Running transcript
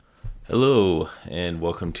Hello, and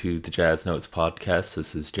welcome to the Jazz Notes podcast.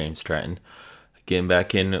 This is James Stratton. Getting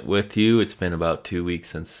back in with you. It's been about 2 weeks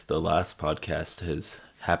since the last podcast has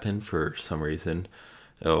happened for some reason.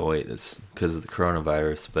 Oh, wait, it's because of the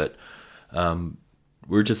coronavirus. But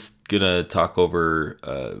we're just going to talk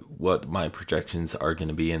over what my projections are going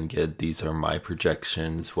to be. And these are my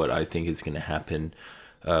projections, what I think is going to happen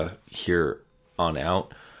here on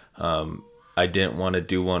out. I didn't want to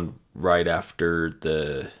do one right after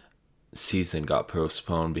the season got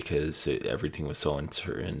postponed because everything was so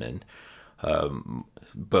uncertain, and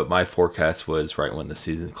but my forecast was right when the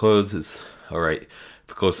season closes. All right, if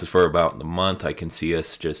it closes for about the month, I can see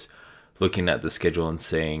us just looking at the schedule and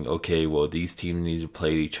saying, okay, well, these teams need to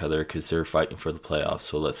play each other because they're fighting for the playoffs,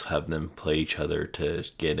 so let's have them play each other to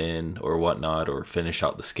get in or whatnot, or finish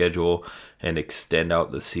out the schedule and extend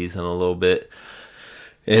out the season a little bit,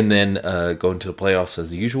 and then go into the playoffs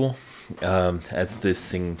as usual. As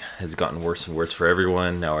this thing has gotten worse and worse for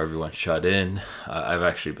everyone, now everyone's shut in. I've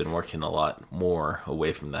actually been working a lot more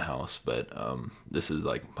away from the house, but this is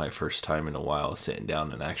like my first time in a while sitting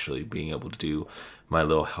down and actually being able to do my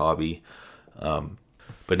little hobby.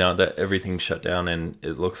 But now that everything's shut down, and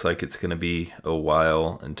it looks like it's going to be a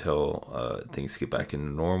while until things get back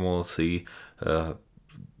into normalcy,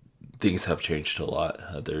 things have changed a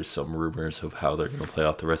lot. There's some rumors of how they're going to play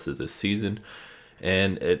out the rest of this season.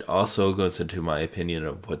 And it also goes into my opinion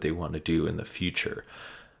of what they want to do in the future.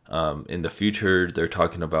 In the future, they're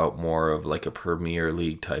talking about more of like a Premier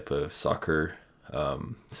League type of soccer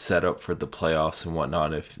setup for the playoffs and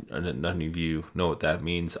whatnot. If none of you know what that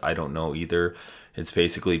means, I don't know either. It's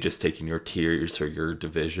basically just taking your tiers or your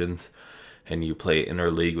divisions, and you play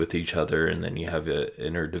interleague with each other, and then you have an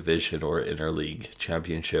interdivision or interleague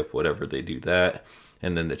championship, whatever they do that.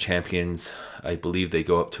 And then the champions, I believe they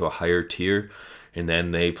go up to a higher tier, and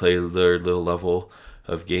then they play their little level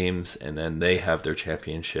of games, and then they have their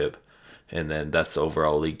championship, and then that's the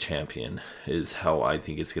overall league champion, is how I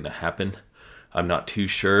think it's going to happen. I'm not too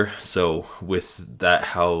sure. So with that,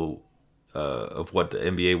 how of what the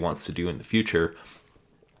NBA wants to do in the future,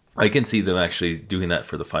 I can see them actually doing that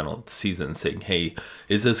for the final season, saying, hey,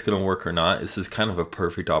 is this going to work or not? This is kind of a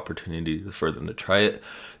perfect opportunity for them to try it.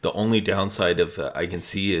 The only downside of I can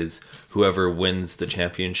see is whoever wins the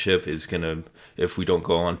championship is going to, if we don't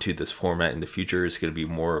go on to this format in the future, is going to be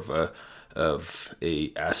more of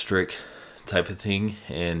a asterisk type of thing.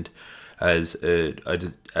 And as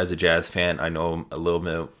a Jazz fan, I know I'm a little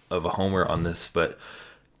bit of a homer on this, but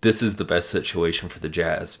this is the best situation for the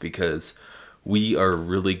Jazz because we are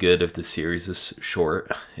really good if the series is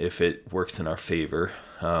short, if it works in our favor.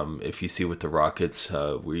 If you see with the Rockets,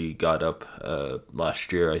 we got up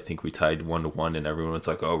last year. I think we tied 1-1, and everyone was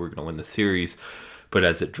like, oh, we're going to win the series. But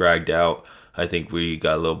as it dragged out, I think we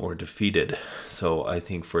got a little more defeated. So I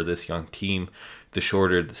think for this young team, the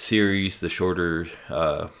shorter the series, the shorter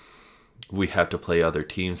we have to play other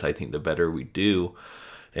teams, I think the better we do.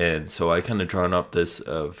 And so I kind of drawn up this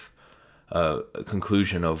of a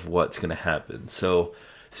conclusion of what's going to happen. So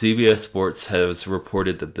CBS Sports has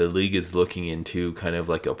reported that the league is looking into kind of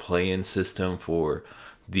like a play-in system for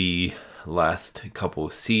the last couple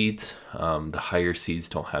of seeds. The higher seeds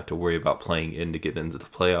don't have to worry about playing in to get into the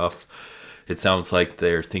playoffs. It sounds like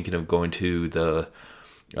they're thinking of going to the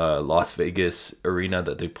Las Vegas arena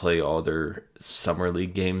that they play all their summer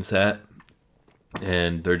league games at.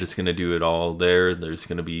 And they're just going to do it all there. There's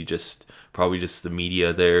going to be probably just the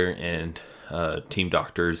media there and team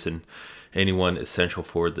doctors and anyone essential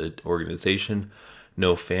for the organization.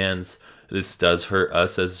 No fans. This does hurt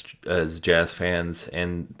us as Jazz fans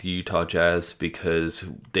and the Utah Jazz because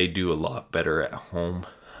they do a lot better at home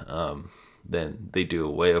than they do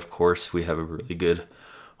away. Of course, we have a really good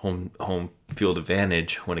home field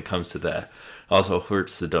advantage when it comes to that. Also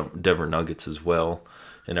hurts the Denver Nuggets as well.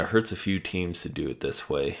 And it hurts a few teams to do it this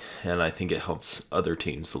way. And I think it helps other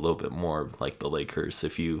teams a little bit more, like the Lakers.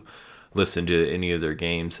 If you listen to any of their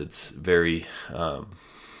games, it's very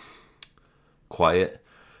quiet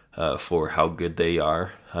for how good they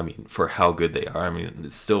are. I mean,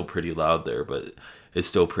 it's still pretty loud there, but it's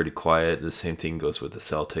still pretty quiet. The same thing goes with the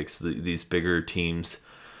Celtics. These bigger teams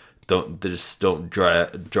don't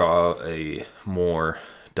draw a more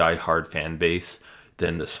diehard fan base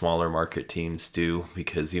than the smaller market teams do,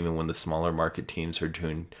 because even when the smaller market teams are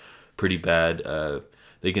doing pretty bad,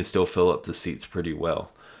 they can still fill up the seats pretty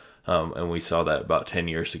well. And we saw that about 10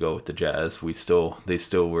 years ago with the Jazz. They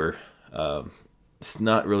still were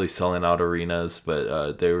not really selling out arenas,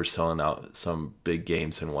 but they were selling out some big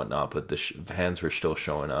games and whatnot, but the fans were still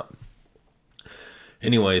showing up.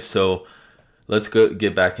 Anyway, so let's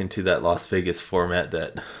get back into that Las Vegas format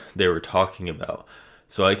that they were talking about.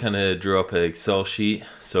 So I kind of drew up an Excel sheet.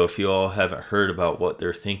 So if you all haven't heard about what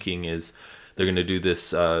they're thinking is they're going to do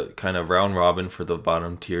this kind of round robin for the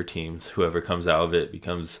bottom tier teams. Whoever comes out of it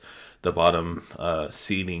becomes the bottom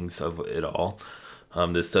seedings of it all.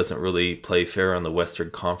 This doesn't really play fair on the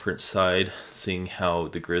Western Conference side, seeing how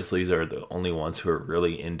the Grizzlies are the only ones who are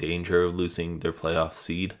really in danger of losing their playoff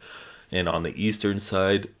seed. And on the Eastern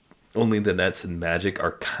side, only the Nets and Magic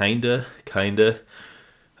are kinda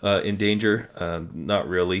in danger. Not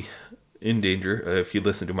really in danger. If you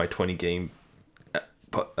listen to my 20 game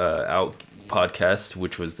out podcast,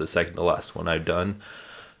 which was the second to last one I've done,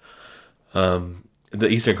 the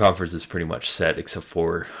Eastern Conference is pretty much set, except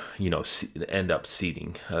for end up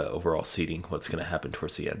seeding, overall seeding, what's going to happen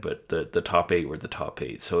towards the end. But the top 8 were the top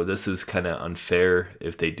 8, so this is kind of unfair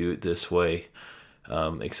if they do it this way.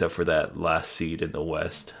 Except for that last seed in the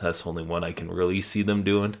West, that's the only one I can really see them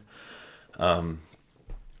doing.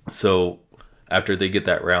 So after they get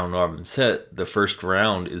that round robin set, the first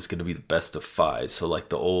round is going to be the best of 5. So like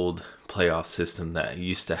the old playoff system that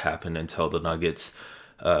used to happen until the Nuggets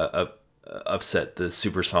upset the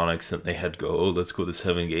Supersonics and they had to go, let's go to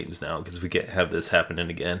 7 games now because we can't have this happening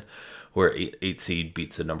again, where 8 seed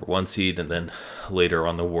beats the number 1 seed, and then later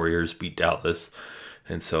on the Warriors beat Dallas.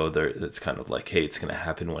 And so it's kind of like, hey, it's going to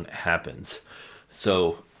happen when it happens.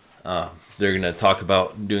 So they're going to talk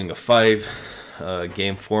about doing a 5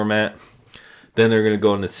 game format. Then they're going to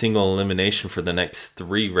go into single elimination for the next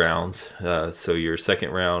 3 rounds. So your second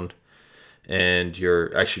round and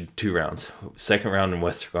your, actually 2 rounds. Second round in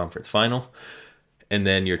Western Conference Final. And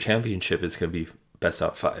then your championship is going to be best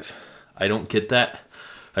out of 5. I don't get that.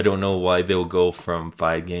 I don't know why they'll go from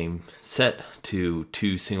 5 game set to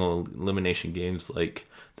 2 single elimination games like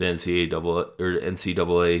the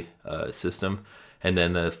NCAA system, and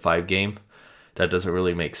then the 5 game. That doesn't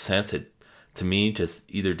really make sense. To me, just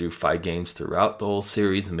either do 5 games throughout the whole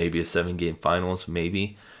series and maybe a 7 game finals,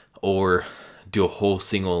 maybe, or do a whole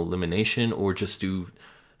single elimination, or just do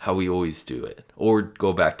how we always do it, or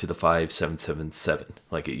go back to the 5-7-7-7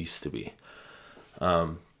 like it used to be.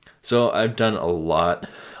 So I've done a lot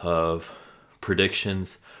of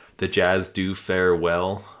predictions. The Jazz do fare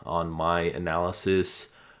well on my analysis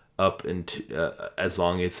up into as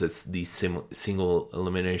long as it's these single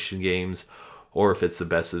elimination games, or if it's the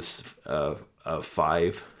best of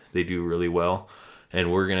 5, they do really well.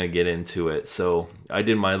 And we're going to get into it. So I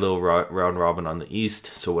did my little round robin on the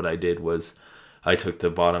East. So what I did was I took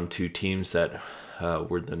the bottom 2 teams that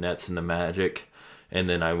were the Nets and the Magic. And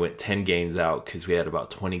then I went 10 games out because we had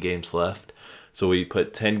about 20 games left. So we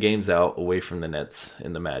put 10 games out away from the Nets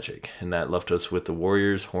and the Magic. And that left us with the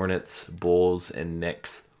Warriors, Hornets, Bulls, and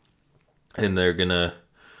Knicks. And they're going to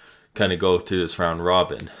kind of go through this round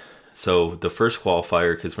robin. So the first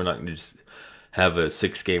qualifier, because we're not going to just have a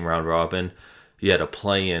 6-game round robin, you had a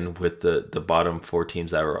play-in with the bottom 4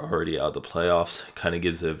 teams that were already out of the playoffs. Kind of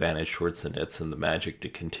gives the advantage towards the Nets and the Magic to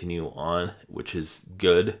continue on, which is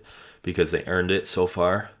good, because they earned it so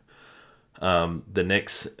far. The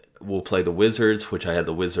Knicks will play the Wizards, which I had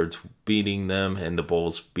the Wizards beating them, and the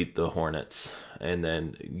Bulls beat the Hornets. And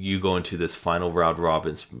then you go into this final round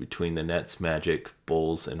robins between the Nets, Magic,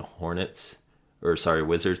 Bulls, and Wizards,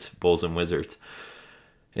 Bulls and Wizards.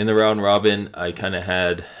 In the round robin, I kind of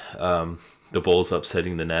had the Bulls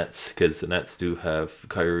upsetting the Nets because the Nets do have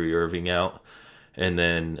Kyrie Irving out. And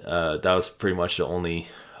then that was pretty much the only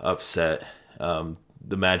upset.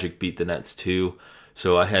 The Magic beat the Nets too.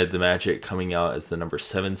 So I had the Magic coming out as the number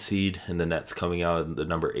 7 seed and the Nets coming out as the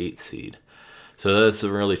number 8 seed. So that doesn't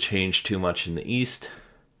really change too much in the East.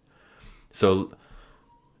 So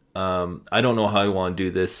I don't know how I want to do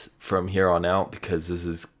this from here on out, because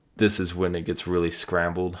this is when it gets really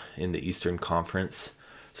scrambled in the Eastern Conference.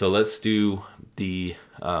 So let's do the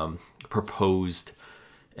proposed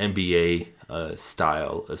NBA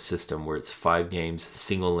style of system where it's 5 games,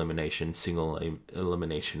 single elimination,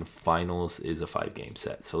 finals is a 5-game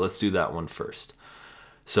set. So let's do that one first.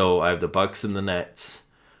 So I have the Bucks and the Nets,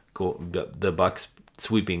 the Bucks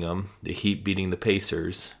sweeping them, the Heat beating the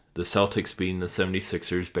Pacers, the Celtics beating the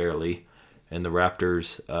 76ers barely, and the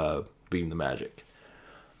Raptors beating the Magic.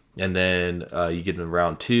 And then you get in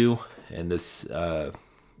round 2, and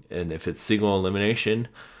and if it's single elimination,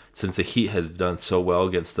 since the Heat have done so well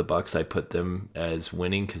against the Bucks, I put them as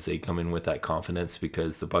winning because they come in with that confidence,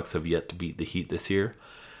 because the Bucks have yet to beat the Heat this year.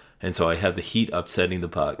 And so I have the Heat upsetting the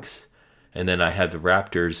Bucks. And then I have the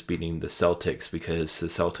Raptors beating the Celtics, because the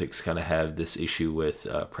Celtics kind of have this issue with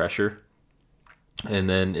pressure. And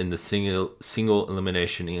then in the single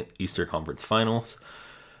elimination Eastern Conference Finals,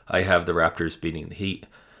 I have the Raptors beating the Heat.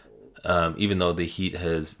 Even though the Heat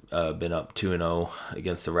has been up 2-0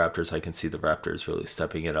 against the Raptors, I can see the Raptors really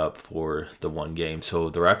stepping it up for the one game. So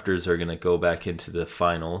the Raptors are going to go back into the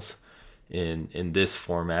finals in this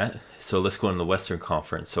format. So let's go in the Western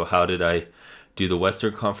Conference. So how did I do the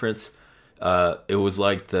Western Conference? It was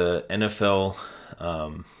like the NFL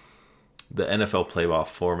playoff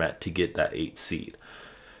format to get that 8th seed.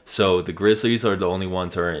 So the Grizzlies are the only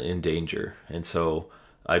ones that are in danger, and so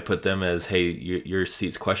I put them as, hey, your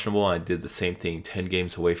seat's questionable. I did the same thing, 10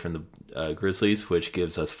 games away from the Grizzlies, which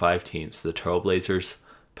gives us 5 teams: the Trailblazers,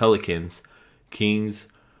 Pelicans, Kings,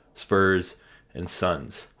 Spurs, and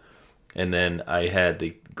Suns. And then I had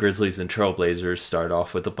the Grizzlies and Trailblazers start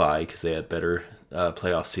off with a bye because they had better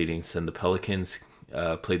playoff seedings. Then the Pelicans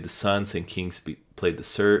played the Suns, and Kings played the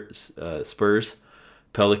Spurs.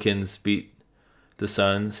 Pelicans beat the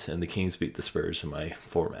Suns, and the Kings beat the Spurs in my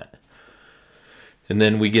format. And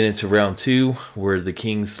then we get into round 2, where the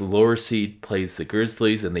Kings lower seed plays the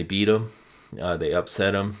Grizzlies, and they beat them. They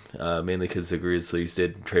upset them, mainly because the Grizzlies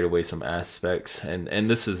did trade away some aspects. And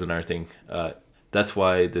this is another thing. That's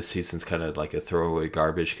why this season's kind of like a throwaway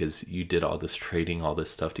garbage, because you did all this trading, all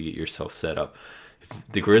this stuff to get yourself set up. If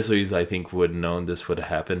the Grizzlies, I think, would have known this would have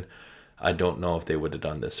happened. I don't know if they would have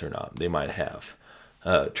done this or not. They might have.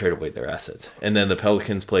 Trade away their assets. And then the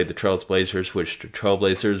Pelicans played the Trailblazers, which the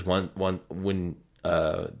Trailblazers, when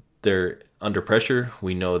they're under pressure,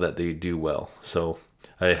 we know that they do well. So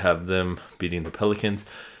I have them beating the Pelicans.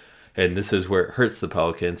 And this is where it hurts the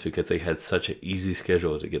Pelicans, because they had such an easy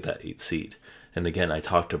schedule to get that 8th seed. And again, I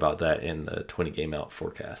talked about that in the 20 game out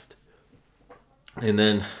forecast. And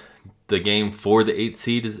then the game for the 8th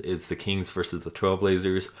seed is the Kings versus the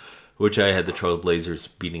Trailblazers, which I had the Trailblazers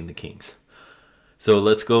beating the Kings. So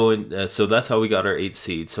let's go and so that's how we got our 8th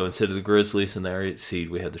seed. So instead of the Grizzlies and their 8th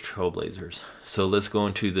seed, we had the Trailblazers. So let's go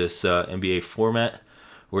into this NBA format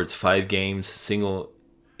where it's 5 games, single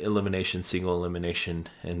elimination,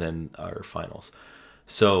 and then our finals.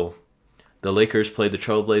 So the Lakers played the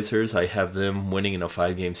Trailblazers. I have them winning in a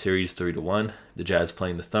 5-game series 3-1. The Jazz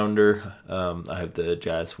playing the Thunder. I have the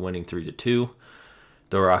Jazz winning 3-2.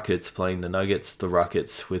 The Rockets playing the Nuggets. The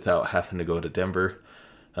Rockets, without having to go to Denver,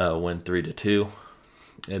 win 3-2.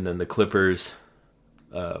 And then the Clippers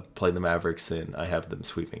play the Mavericks, and I have them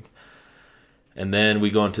sweeping. And then we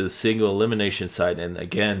go into the single elimination side. And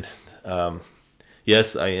again,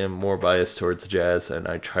 yes, I am more biased towards the Jazz, and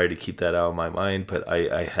I try to keep that out of my mind, but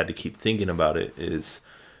I had to keep thinking about it. Is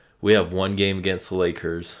we have 1 game against the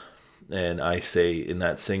Lakers, and I say in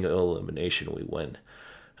that single elimination we win.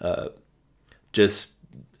 Just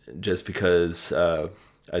because I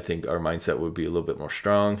think our mindset would be a little bit more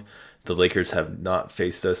strong. The Lakers have not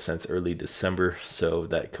faced us since early December, so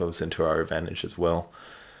that goes into our advantage as well.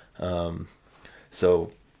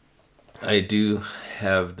 So I do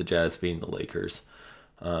have the Jazz beating the Lakers,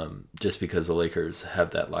 just because the Lakers have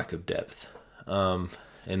that lack of depth. And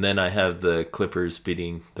then I have the Clippers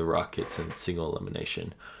beating the Rockets in single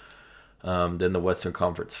elimination. Then the Western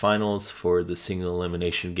Conference Finals for the single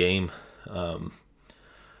elimination game.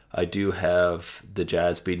 I do have the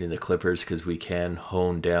Jazz beating the Clippers because we can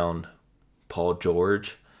hone down Paul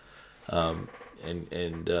George. And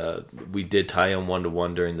we did tie him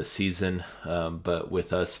 1-1 during the season. But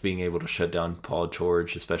with us being able to shut down Paul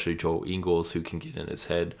George, especially Joe Ingles, who can get in his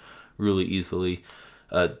head really easily,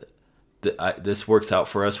 this works out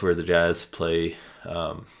for us where the Jazz play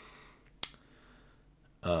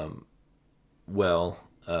well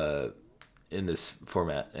in this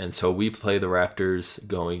format. And so we play the Raptors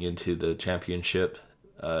going into the championship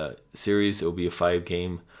series. It will be a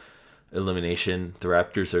 5-game elimination. The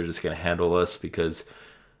Raptors are just going to handle us because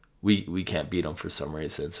we can't beat them for some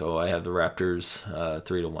reason. So I have the Raptors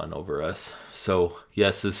 3-1 over us. So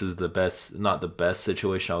yes, this is the best, not the best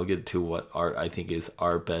situation. I'll get to what I think is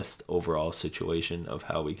our best overall situation of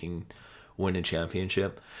how we can win a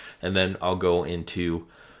championship. And then I'll go into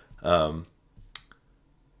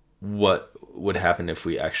what would happen if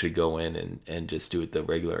we actually go in and just do it the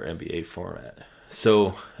regular NBA format.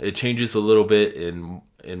 So it changes a little bit in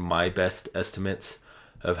my best estimates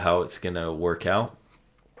of how it's going to work out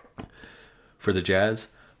for the Jazz.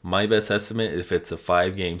 My best estimate, if it's a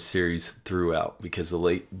 5-game series throughout, because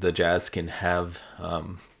the Jazz can have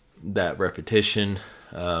that repetition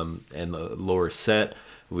and the lower set.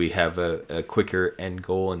 We have a quicker end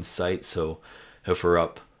goal in sight. So if we're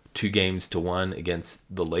up 2-1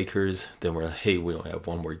 against the Lakers, then we're like, hey, we only have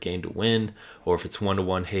 1 more game to win. Or if it's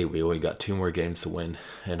 1-1, hey, we only got 2 more games to win.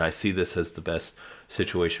 And I see this as the best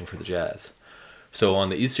situation for the Jazz. So on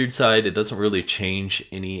the Eastern side, it doesn't really change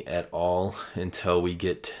any at all until we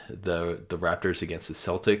get the Raptors against the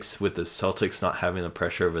Celtics. With the Celtics not having the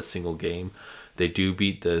pressure of a single game, they do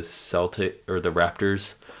beat the the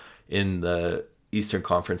Raptors in the Eastern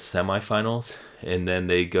Conference semifinals, and then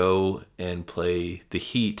they go and play the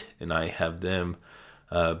Heat, and I have them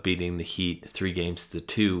beating the Heat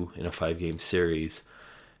 3-2 in a 5-game series.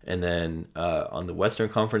 And then on the Western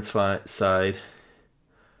Conference side,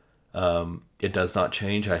 it does not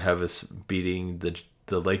change. I have us beating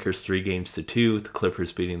the Lakers 3-2, the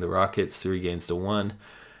Clippers beating the Rockets 3-1,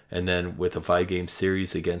 and then with a 5-game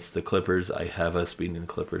series against the Clippers, I have us beating the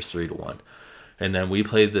Clippers 3-1. And then we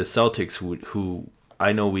play the Celtics, who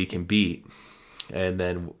I know we can beat, and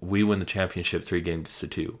then we win the championship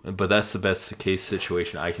 3-2. But that's the best case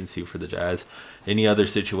situation I can see for the Jazz. Any other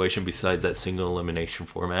situation besides that single elimination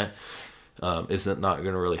format is not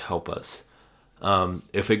going to really help us.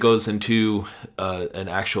 If it goes into an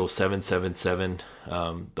actual 7-7-7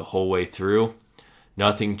 the whole way through,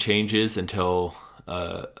 nothing changes until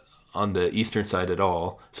on the Eastern side at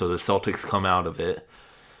all. So the Celtics come out of it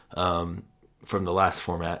from the last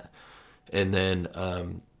format. And then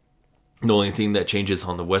the only thing that changes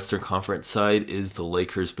on the Western Conference side is the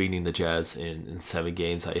Lakers beating the Jazz in 7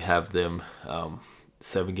 games. I have them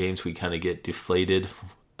 7 games. We kind of get deflated.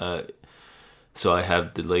 So I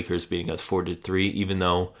have the Lakers beating us 4-3, even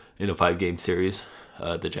though in a 5-game series,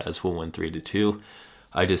 the Jazz will win 3-2.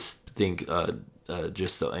 I just think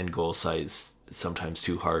just the end goal side is sometimes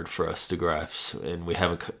too hard for us to grasp, and we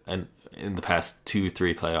haven't. And in the past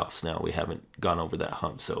 2-3 playoffs now, we haven't gone over that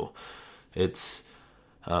hump. So it's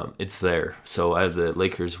there. So I have the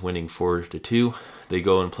Lakers winning 4-2. They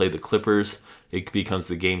go and play the Clippers. It becomes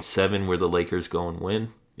the game 7 where the Lakers go and win.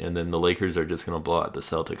 And then the Lakers are just going to blow out the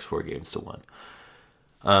Celtics 4-1.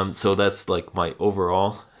 So that's like my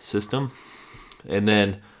overall system. And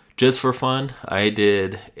then just for fun, I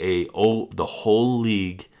did the whole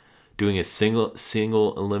league doing a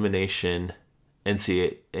single elimination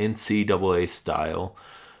NCAA style.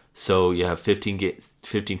 So you have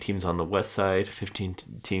 15 teams on the west side, 15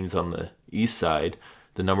 teams on the east side.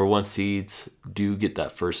 The number 1 seeds do get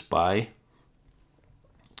that first bye.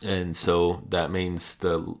 And so that means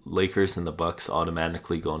the Lakers and the Bucks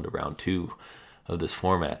automatically go into round 2 of this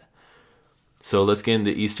format. So let's get in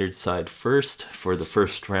the Eastern side first. For the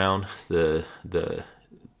first round, the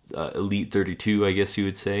Elite 32, I guess you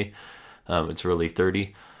would say. It's really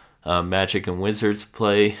 30. Magic and Wizards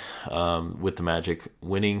play with the Magic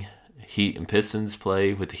winning. Heat and Pistons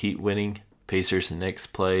play with the Heat winning. Pacers and Knicks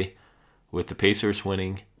play with the Pacers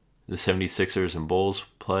winning. The 76ers and Bulls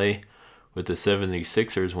play with the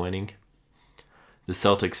 76ers winning. The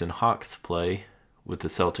Celtics and Hawks play with the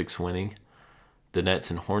Celtics winning. The Nets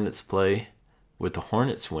and Hornets play with the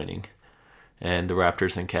Hornets winning. And the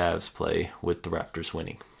Raptors and Cavs play with the Raptors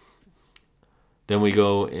winning. Then we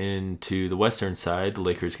go into the Western side. The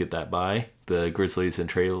Lakers get that bye. The Grizzlies and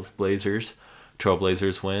Trailblazers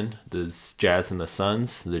win. The Jazz and the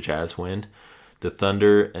Suns, the Jazz win. The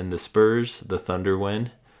Thunder and the Spurs, the Thunder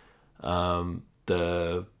win.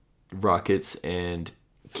 The Rockets and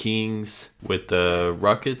Kings with the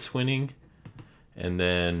Rockets winning. And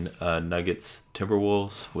then Nuggets,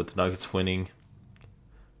 Timberwolves with the Nuggets winning.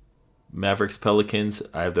 Mavericks, Pelicans,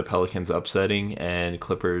 I have the Pelicans upsetting. And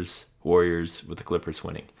Clippers, Warriors with the Clippers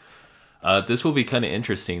winning. This will be kind of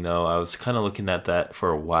interesting, though. I was kind of looking at that for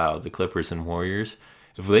a while, the Clippers and Warriors.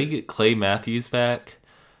 If they get Clay Matthews back,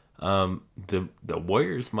 the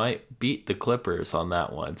Warriors might beat the Clippers on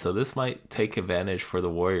that one. So this might take advantage for the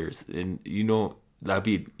Warriors. And, that'd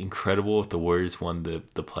be incredible if the Warriors won the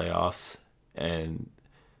playoffs. And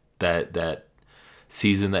that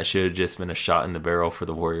season that should have just been a shot in the barrel for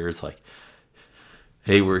the Warriors. Like,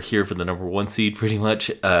 hey, we're here for the number 1 seed pretty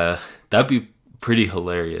much. That'd be pretty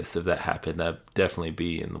hilarious if that happened. That'd definitely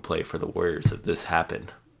be in the play for the Warriors if this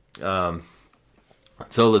happened.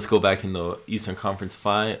 So let's go back in the Eastern Conference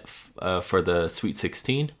 5 for the Sweet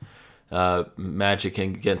 16. Magic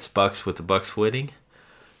against Bucks with the Bucks winning.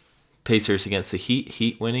 Pacers against the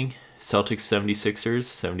Heat winning. Celtics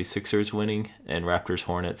 76ers winning. And Raptors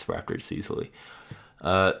Hornets easily.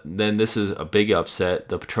 Then this is a big upset.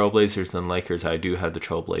 The Trailblazers and Lakers, I do have the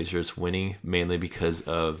Trailblazers winning, mainly because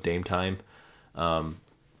of Dame time.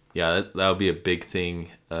 That would be a big thing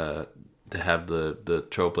to have the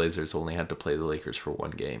Trailblazers only have to play the Lakers for 1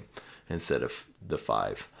 game instead of the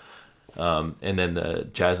 5. And then the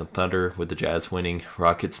Jazz and Thunder with the Jazz winning.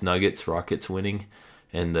 Rockets winning.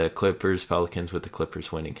 And the Clippers, Pelicans with the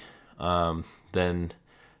Clippers winning. Then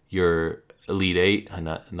your Elite 8,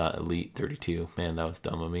 not Elite 32. Man, that was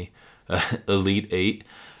dumb of me. Elite 8.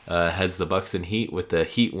 has the Bucks and Heat, with the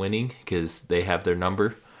Heat winning because they have their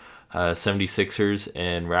number. 76ers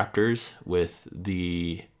and Raptors, with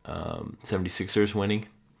the 76ers winning.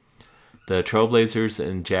 The Trailblazers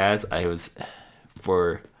and Jazz,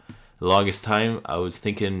 for the longest time, I was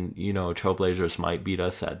thinking, Trailblazers might beat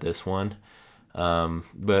us at this one.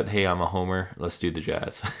 But hey, I'm a homer. Let's do the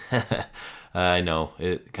Jazz. I know,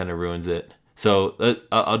 it kind of ruins it. So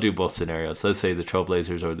I'll do both scenarios. Let's say the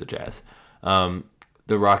Trailblazers or the Jazz.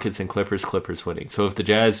 The Rockets and Clippers winning. So if the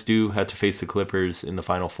Jazz do have to face the Clippers in the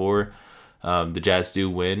Final Four, the Jazz do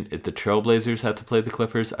win. If the Trailblazers have to play the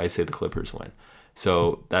Clippers, I say the Clippers win.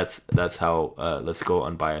 So that's how, let's go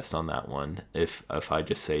unbiased on that one, if I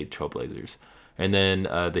just say Trailblazers. And then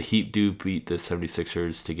the Heat do beat the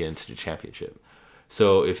 76ers to get into the championship.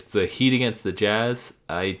 So if the Heat against the Jazz,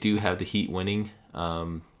 I do have the Heat winning.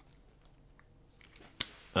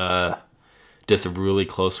 Just a really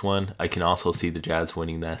close one. I can also see the Jazz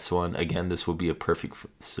winning this one. Again, this would be a perfect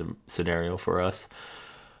scenario for us.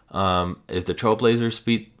 If the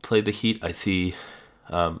Trailblazers play the Heat, I see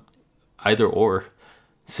either or.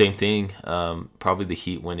 Same thing. Probably the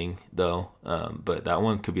Heat winning, though. But that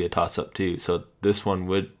one could be a toss-up, too. So this one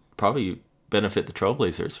would probably benefit the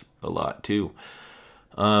Trailblazers a lot, too.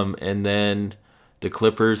 And then the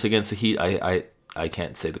Clippers against the Heat, I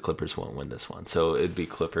can't say the Clippers won't win this one. So it'd be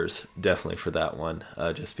Clippers definitely for that one,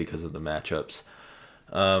 just because of the matchups.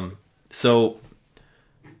 So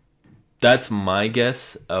that's my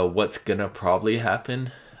guess. What's going to probably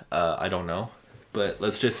happen, I don't know. But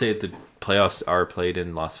let's just say the playoffs are played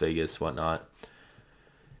in Las Vegas, whatnot.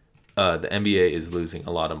 The NBA is losing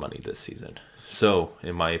a lot of money this season. So,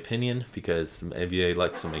 in my opinion, because the NBA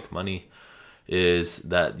likes to make money, is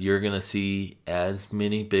that you're going to see as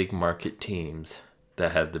many big market teams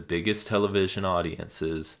that have the biggest television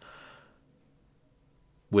audiences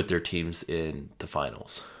with their teams in the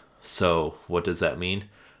finals. So, what does that mean?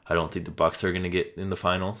 I don't think the Bucks are going to get in the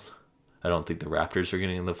finals. I don't think the Raptors are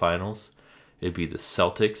getting in the finals. It'd be the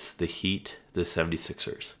Celtics, the Heat, the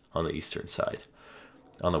 76ers on the eastern side.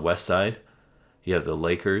 On the west side, you have the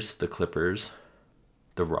Lakers, the Clippers,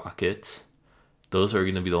 the Rockets. Those are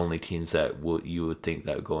going to be the only teams that you would think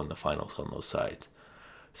that would go in the finals on those sides.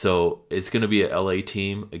 So it's going to be a LA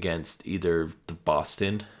team against either the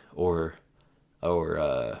Boston or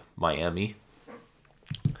Miami.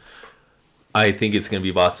 I think it's going to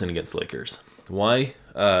be Boston against Lakers. Why?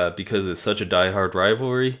 Because it's such a diehard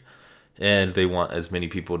rivalry, and they want as many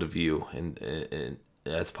people to view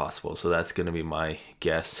as possible. So that's going to be my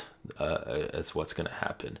guess as what's going to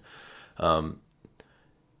happen.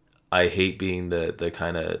 I hate being the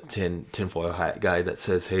kind of tinfoil hat guy that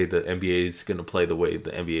says, hey, the NBA is going to play the way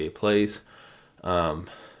the NBA plays. But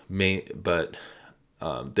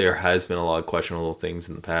there has been a lot of questionable things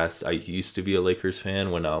in the past. I used to be a Lakers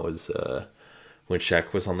fan when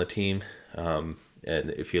Shaq was on the team. And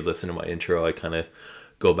if you listen to my intro, I kind of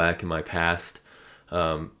go back in my past.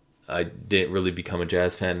 I didn't really become a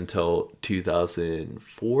Jazz fan until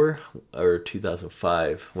 2004 or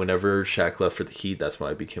 2005. Whenever Shaq left for the Heat, that's when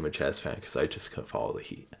I became a Jazz fan, because I just couldn't follow the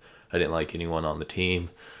Heat. I didn't like anyone on the team,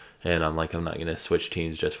 and I'm not going to switch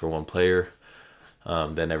teams just for one player.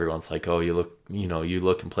 Then everyone's like, oh, you look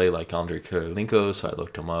and play like Andre Kirilenko, so I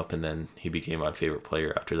looked him up, and then he became my favorite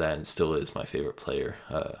player after that, and still is my favorite player.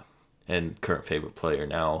 And current favorite player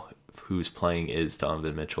now who's playing is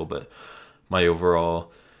Donovan Mitchell, but my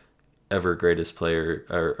overall ever greatest player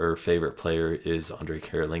or favorite player is Andre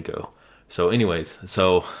Kirilenko. So anyways,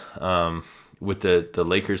 with the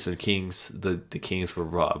Lakers and Kings, the Kings were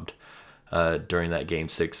robbed during that Game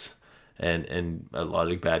 6, and a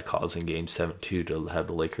lot of bad calls in Game 7 too, to have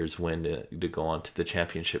the Lakers win to go on to the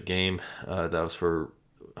championship game. That was for,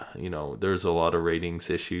 there's a lot of ratings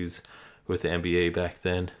issues with the NBA back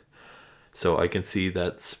then. So I can see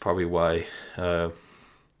that's probably why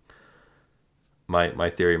my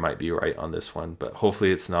theory might be right on this one, but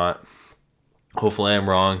hopefully it's not. Hopefully I'm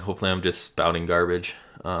wrong. Hopefully I'm just spouting garbage.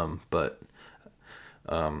 But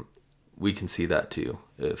we can see that too.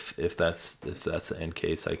 If that's the end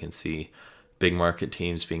case, I can see big market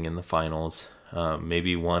teams being in the finals.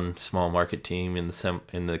 Maybe one small market team in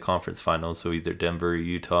the conference finals. So either Denver or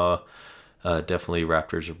Utah. Definitely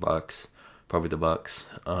Raptors or Bucks. Probably the Bucks.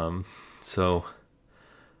 So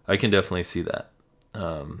I can definitely see that.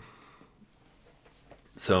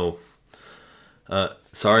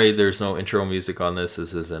 Sorry there's no intro music on this.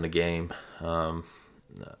 This isn't a game.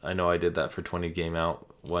 I know I did that for 20 Game Out,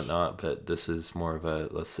 whatnot, but this is more of a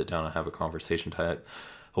let's sit down and have a conversation type.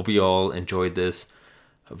 Hope you all enjoyed this.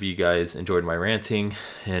 Hope you guys enjoyed my ranting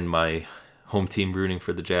and my home team rooting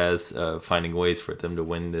for the Jazz, finding ways for them to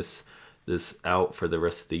win this this out for the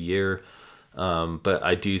rest of the year. But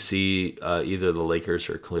I do see either the Lakers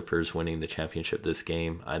or Clippers winning the championship this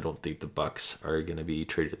game. I don't think the Bucks are going to be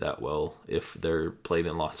treated that well if they're played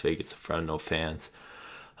in Las Vegas in front of no fans.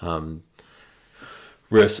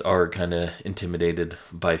 Riffs are kind of intimidated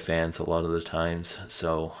by fans a lot of the times,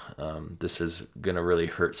 so this is going to really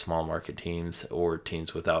hurt small market teams or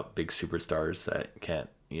teams without big superstars that can't,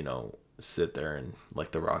 sit there and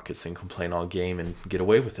like the Rockets and complain all game and get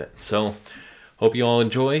away with it. So hope you all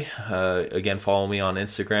enjoy. Again, follow me on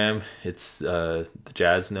Instagram. It's the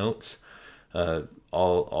Jazz Notes,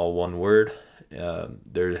 all one word.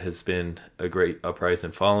 There has been a great uprise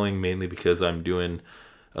in following, mainly because I'm doing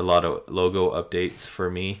a lot of logo updates for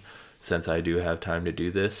me since I do have time to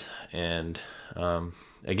do this. And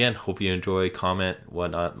again, hope you enjoy, comment,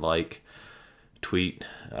 whatnot, like, tweet.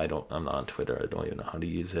 I'm not on Twitter. I don't even know how to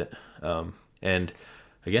use it. And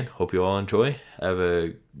again, hope you all enjoy. Have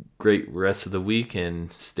a great rest of the week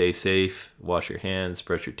and stay safe. Wash your hands,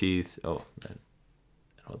 brush your teeth. Oh, I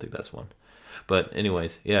don't think that's one. But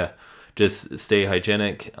anyways, yeah, just stay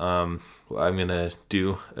hygienic. I'm going to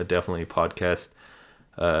do a definitely podcast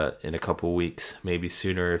in a couple weeks, maybe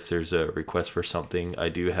sooner if there's a request for something. I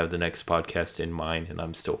do have the next podcast in mind and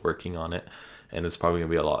I'm still working on it, and it's probably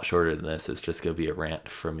gonna be a lot shorter than this. It's just gonna be a rant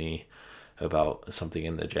from me about something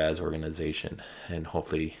in the Jazz organization, and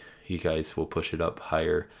hopefully you guys will push it up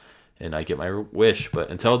higher and I get my wish.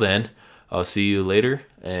 But until then, I'll see you later,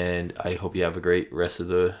 and I hope you have a great rest of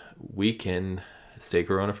the week and stay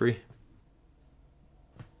corona free.